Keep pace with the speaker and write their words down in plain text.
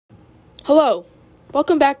Hello,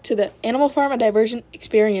 welcome back to the Animal Farm and Divergent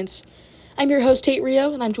experience. I'm your host, Tate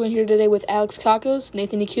Rio, and I'm joined here today with Alex Kakos,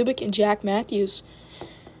 Nathan E. Kubik, and Jack Matthews.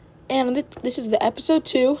 And this is the episode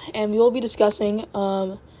 2, and we will be discussing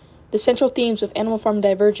the central themes of Animal Farm and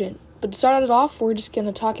Divergent. But to start it off, we're just going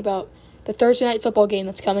to talk about the Thursday night football game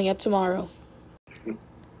that's coming up tomorrow.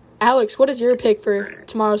 Alex, what is your pick for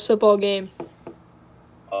tomorrow's football game?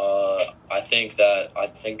 I think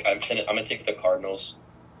I'm gonna take the Cardinals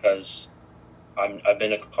because I've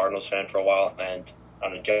been a Cardinals fan for a while, and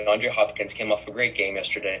DeAndre Hopkins came off a great game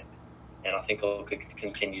yesterday, and I think he'll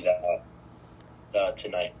continue that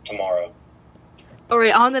tomorrow. All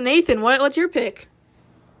right, on to Nathan. What's your pick?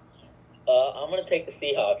 I'm going to take the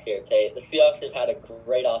Seahawks here, Tate. The Seahawks have had a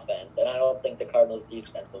great offense, and I don't think the Cardinals'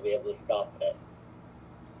 defense will be able to stop it.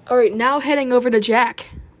 All right, now heading over to Jack.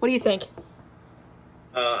 What do you think?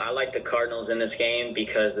 I like the Cardinals in this game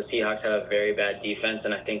because the Seahawks have a very bad defense,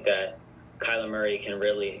 and I think that Kyler Murray can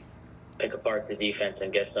really pick apart the defense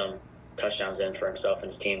and get some touchdowns in for himself and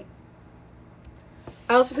his team.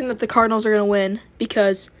 I also think that the Cardinals are going to win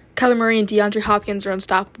because Kyler Murray and DeAndre Hopkins are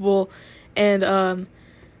unstoppable, and the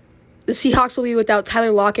Seahawks will be without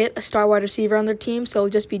Tyler Lockett, a star wide receiver on their team, so it'll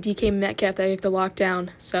just be DK Metcalf that they have to lock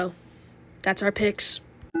down. So that's our picks.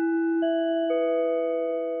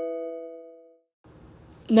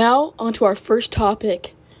 Now, on to our first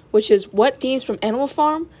topic, which is what themes from Animal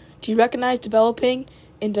Farm do you recognize developing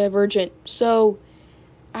in Divergent? So,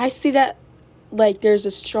 I see that, there's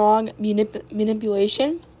a strong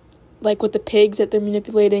manipulation, with the pigs, that they're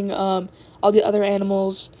manipulating all the other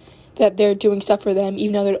animals, that they're doing stuff for them,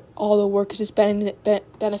 even though all the work is just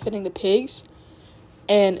benefiting the pigs.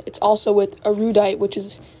 And it's also with erudite, which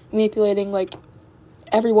is manipulating,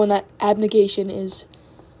 everyone, that abnegation is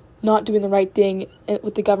not doing the right thing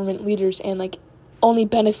with the government leaders and only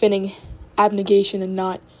benefiting abnegation and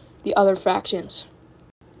not the other fractions.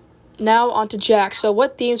 Now on to Jack. So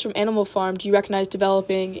what themes from Animal Farm do you recognize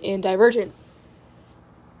developing in Divergent?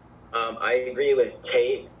 I agree with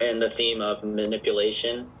Tate and the theme of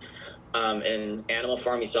manipulation. In Animal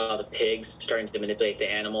Farm, we saw the pigs starting to manipulate the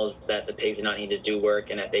animals, that the pigs did not need to do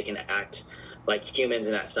work and that they can act like humans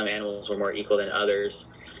and that some animals were more equal than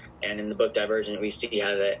others. And in the book Divergent, we see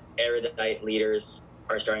how the erudite leaders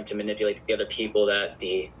are starting to manipulate the other people, that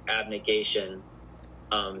the abnegation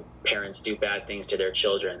parents do bad things to their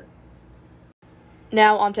children.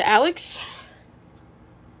 Now on to Alex.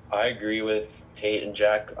 I agree with Tate and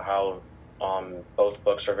Jack how both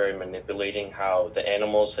books are very manipulating, how the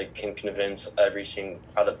animals can convince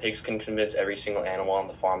how the pigs can convince every single animal on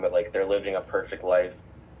the farm that they're living a perfect life,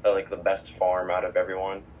 they're the best farm out of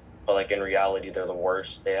everyone. But in reality, they're the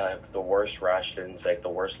worst. They have the worst rations, the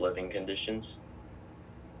worst living conditions.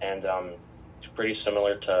 And it's pretty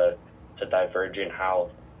similar to Divergent,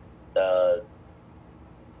 how the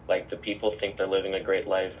people think they're living a great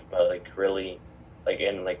life, but really,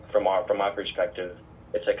 from my perspective,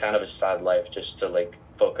 it's kind of a sad life just to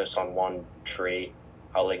focus on one trait,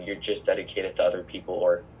 how you're just dedicated to other people,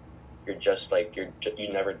 or you're just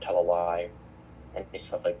you never tell a lie and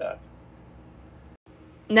stuff like that.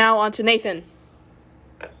 Now on to Nathan.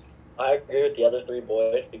 I agree with the other three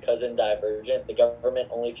boys because in Divergent, the government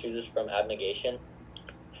only chooses from abnegation.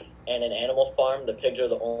 And in Animal Farm, the pigs are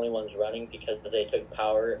the only ones running because they took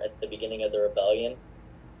power at the beginning of the rebellion,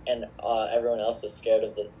 and everyone else is scared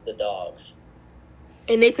of the dogs.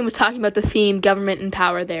 And Nathan was talking about the theme government and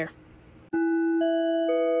power there.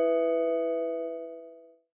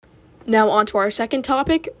 Now on to our second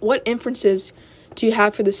topic. What inferences do you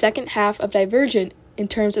have for the second half of Divergent in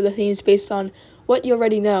terms of the themes based on what you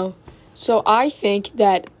already know? So I think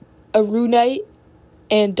that Erudite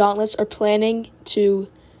and Dauntless are planning to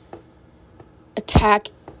attack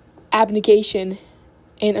abnegation,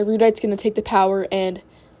 and Erudite's going to take the power, and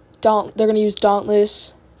they're going to use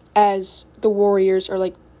Dauntless as the warriors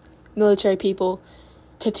or military people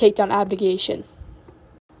to take down abnegation.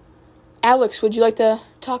 Alex, would you like to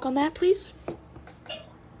talk on that, please?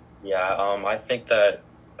 Yeah,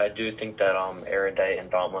 I do think that Erudite and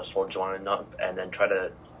Dauntless will join up and then try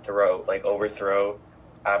to overthrow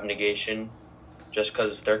abnegation, just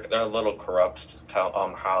because they're a little corrupt.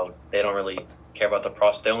 How they don't really care about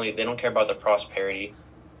they don't care about the prosperity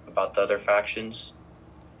about the other factions,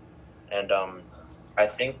 and I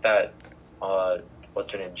think that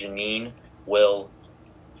what's her name, Janine, will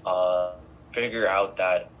figure out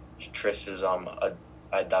that Triss is a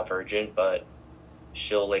Divergent, but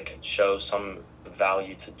she'll show some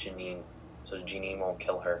value to Janine, so Janine won't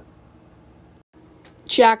kill her.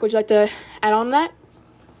 Jack, would you like to add on that?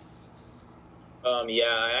 Yeah,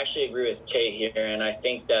 I actually agree with Tate here, and I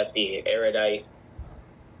think that the erudite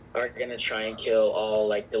are going to try and kill all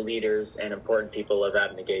like the leaders and important people of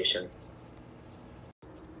abnegation.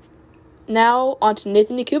 Now on to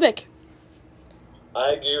Nathan Yakubik.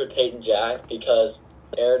 I agree with Tate and Jack because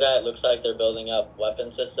Erudite looks like they're building up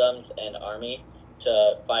weapon systems and army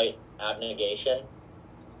to fight abnegation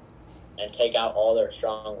and take out all their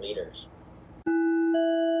strong leaders.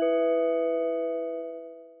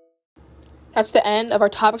 That's the end of our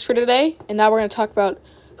topics for today, and now we're going to talk about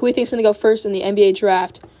who we think is going to go first in the NBA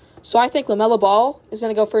draft. So I think LaMelo Ball is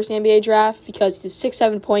going to go first in the NBA draft because he's a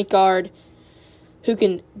 6'7" point guard who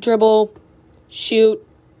can dribble, shoot,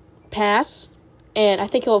 pass, and I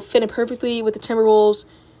think he'll fit in perfectly with the Timberwolves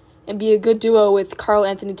and be a good duo with Karl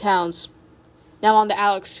Anthony Towns. Now on to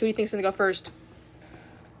Alex. Who do you think is going to go first?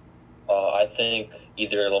 I think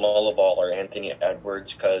either LaMelo Ball or Anthony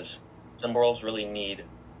Edwards, because Timberwolves really need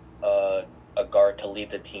a guard to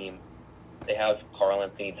lead the team. They have Karl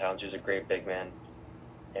Anthony Towns, who's a great big man,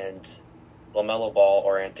 and LaMelo Ball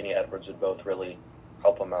or Anthony Edwards would both really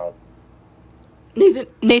help them out. Nathan,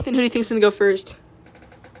 who do you think is going to go first?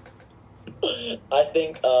 I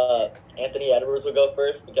think Anthony Edwards will go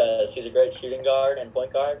first because he's a great shooting guard and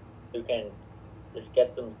point guard who can just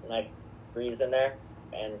get some nice threes in there.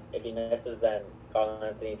 And if he misses, then Karl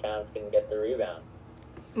Anthony Towns can get the rebound.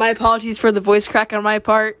 My apologies for the voice crack on my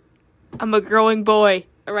part. I'm a growing boy.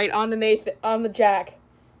 All right, on to Nathan, on to Jack.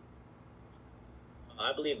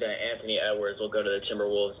 I believe that Anthony Edwards will go to the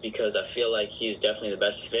Timberwolves because I feel like he's definitely the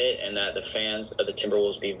best fit and that the fans of the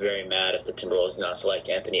Timberwolves would be very mad if the Timberwolves do not select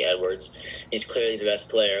Anthony Edwards. He's clearly the best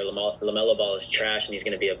player. LaMelo Ball is trash and he's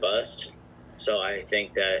going to be a bust. So I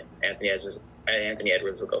think that Anthony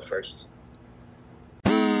Edwards will go first.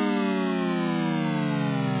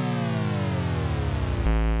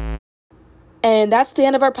 And that's the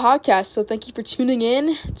end of our podcast. So thank you for tuning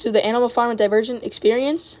in to the Animal Farm and Divergent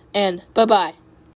experience. And bye-bye.